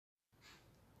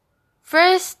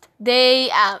First day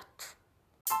out.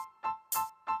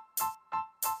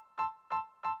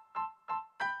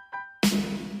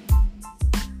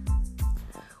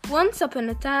 Once upon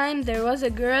a time, there was a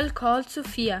girl called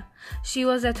Sophia. She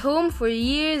was at home for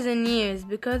years and years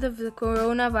because of the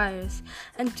coronavirus.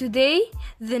 And today,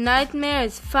 the nightmare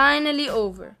is finally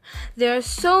over. There are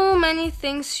so many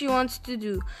things she wants to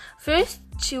do. First,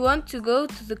 she wants to go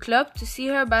to the club to see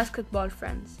her basketball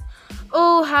friends.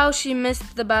 Oh, how she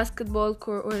missed the basketball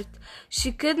court.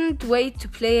 She couldn't wait to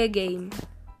play a game.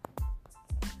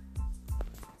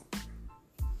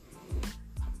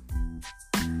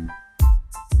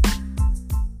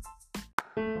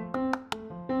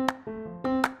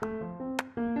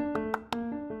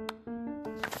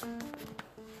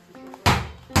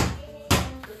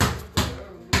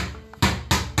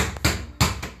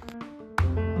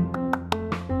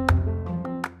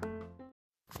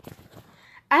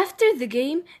 After the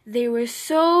game, they were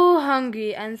so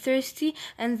hungry and thirsty,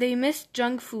 and they missed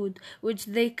junk food, which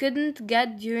they couldn't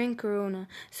get during Corona,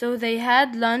 so they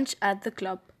had lunch at the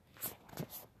club.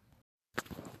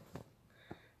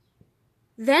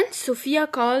 Then Sophia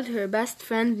called her best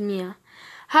friend Mia.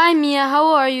 "Hi Mia, how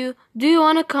are you? Do you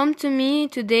want to come to me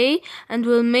today and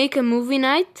we'll make a movie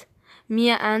night?"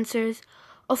 Mia answers,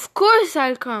 "Of course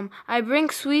I'll come. I bring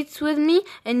sweets with me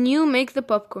and you make the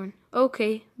popcorn."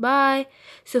 "Okay, bye."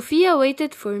 Sophia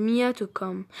waited for Mia to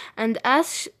come, and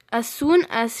as soon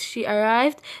as she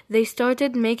arrived, they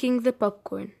started making the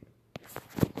popcorn.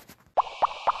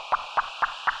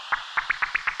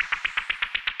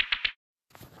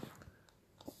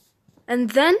 And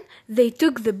then they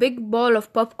took the big ball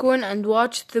of popcorn and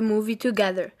watched the movie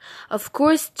together. Of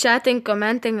course, chatting,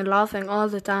 commenting, and laughing all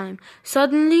the time.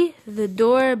 Suddenly, the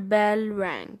doorbell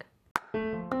rang.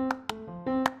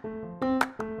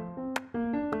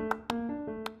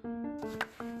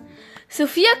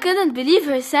 Sophia couldn't believe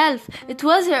herself. It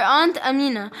was her Aunt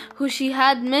Amina, who she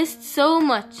had missed so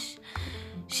much.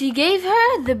 She gave her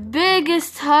the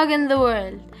biggest hug in the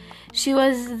world. She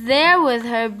was there with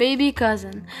her baby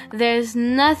cousin. There's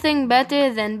nothing better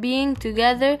than being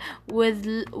together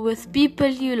with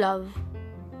people you love.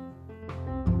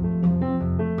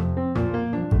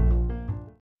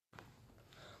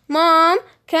 Mom,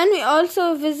 can we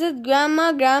also visit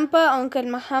Grandma, Grandpa, Uncle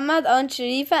Muhammad, Aunt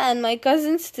Sharifa, and my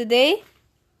cousins today?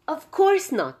 Of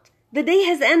course not. The day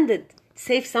has ended.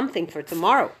 Save something for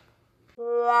tomorrow.